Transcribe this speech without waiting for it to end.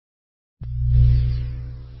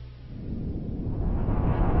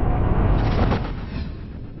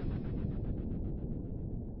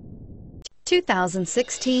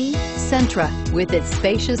2016 Sentra. With its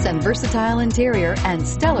spacious and versatile interior and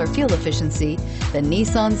stellar fuel efficiency, the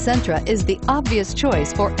Nissan Sentra is the obvious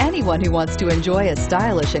choice for anyone who wants to enjoy a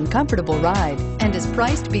stylish and comfortable ride and is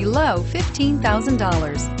priced below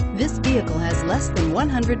 $15,000. This vehicle has less than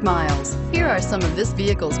 100 miles. Here are some of this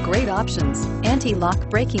vehicle's great options: anti-lock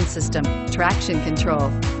braking system, traction control,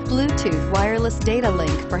 Bluetooth wireless data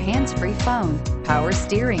link for hands-free phone, power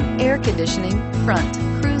steering, air conditioning, front,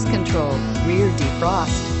 cruise control, rear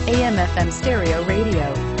defrost, AM/FM stereo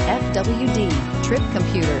radio, FWD, trip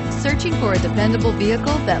computer. Searching for a dependable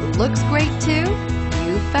vehicle that looks great too?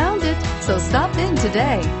 You found it, so stop in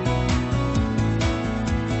today.